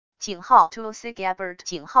井号 Tulsi Gabbard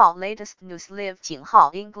井号 Latest News Live 井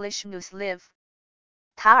号 English News Live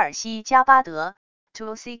塔尔西加巴德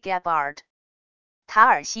Tulsi Gabbard 塔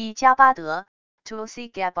尔西加巴德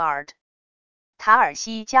Tulsi Gabbard 塔尔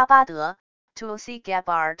西加巴德 Tulsi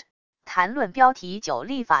Gabbard 谈论标题9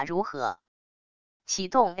立法如何启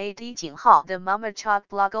动 AD 井号 The Mama Chalk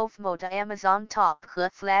Blog of Mode Amazon Top 和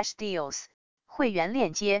Flash Deals 会员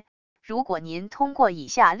链接如果您通过以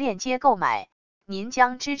下链接购买您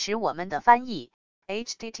将支持我们的翻译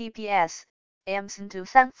https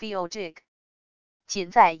amazon.3fiojig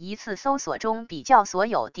仅在一次搜索中比较所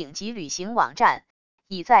有顶级旅行网站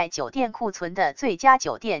已在酒店库存的最佳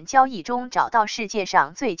酒店交易中找到世界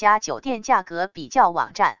上最佳酒店价格比较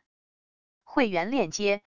网站会员链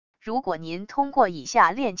接如果您通过以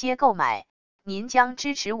下链接购买您将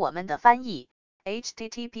支持我们的翻译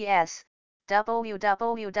https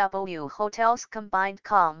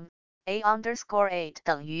www.hotelscombined.com A_8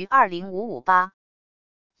 等于20558。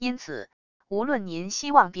因此，无论您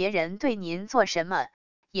希望别人对您做什么，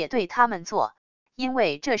也对他们做，因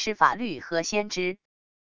为这是法律和先知。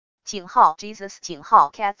井号 Jesus 井号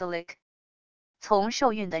Catholic 从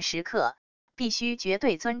受孕的时刻，必须绝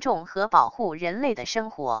对尊重和保护人类的生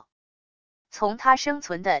活。从他生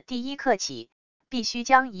存的第一刻起，必须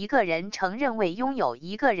将一个人承认为拥有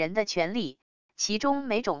一个人的权利，其中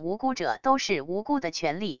每种无辜者都是无辜的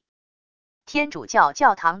权利。天主教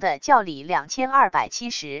教堂的教理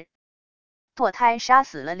2270，堕胎杀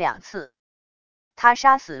死了2次。他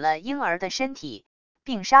杀死了婴儿的身体，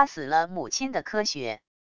并杀死了母亲的科学。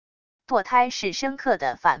堕胎是深刻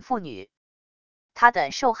的反妇女。他的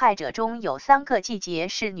受害者中有3个季节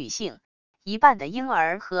是女性，一半的婴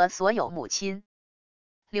儿和所有母亲。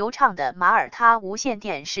流畅的马耳他无线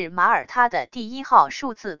电是马耳他的第1号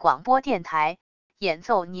数字广播电台，演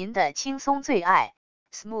奏您的轻松最爱。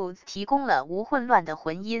Smooth 提供了无混乱的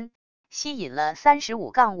混音，吸引了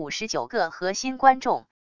35-59个核心观众，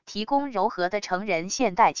提供柔和的成人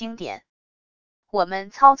现代经典。我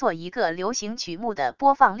们操作一个流行曲目的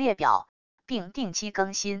播放列表，并定期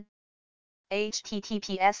更新。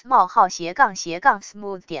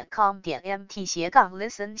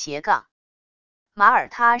https://smooth.com/mt-listen-。马耳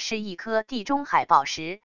他是一颗地中海宝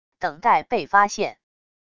石，等待被发现。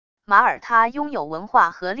马耳他拥有文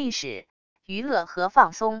化和历史。娱乐和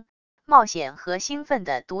放松，冒险和兴奋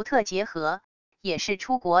的独特结合，也是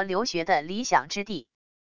出国留学的理想之地。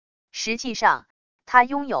实际上，它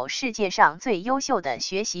拥有世界上最优秀的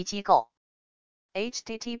学习机构。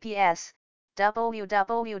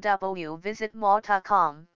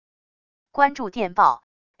https://www.visitmalta.com 关注电报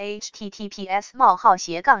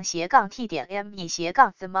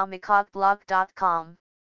https://me/themumicogblog.com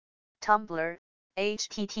Tumblr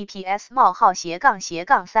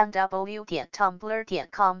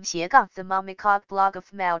https://3w.tumblr.com/themumicogblog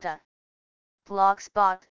of Malta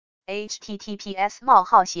Blogspot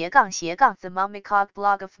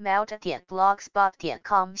https://themumicogblog of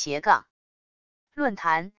Malta.blogspot.com/ 论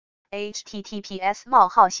坛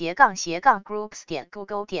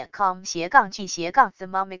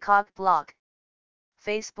https://groups.google.com/g/themumicogblog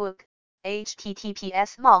Facebook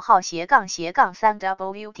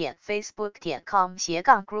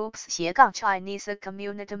https://3w.facebook.com/groups/Chinese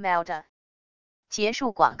Community Malta 结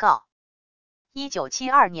束广告。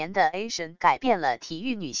1972年的 Asian 改变了体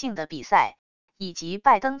育女性的比赛，以及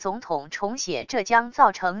拜登总统重写这将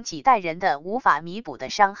造成几代人的无法弥补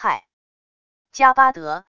的伤害。加巴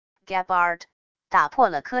德 Gabbard 打破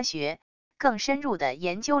了科学，更深入地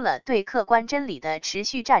研究了对客观真理的持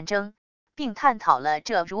续战争，并探讨了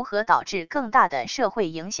这如何导致更大的社会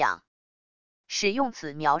影响。使用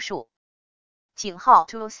此描述。井号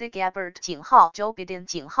Tulsi Gabbard 井号 Joe Biden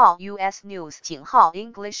井号 US News 井号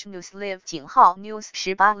English News Live 井号 News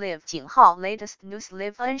 18 Live 井号 Latest News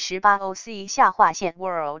Live N18 OC 下划线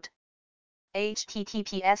World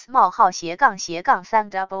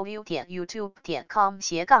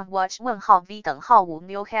https://3w.youtube.com/watch V:5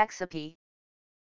 New Hexapy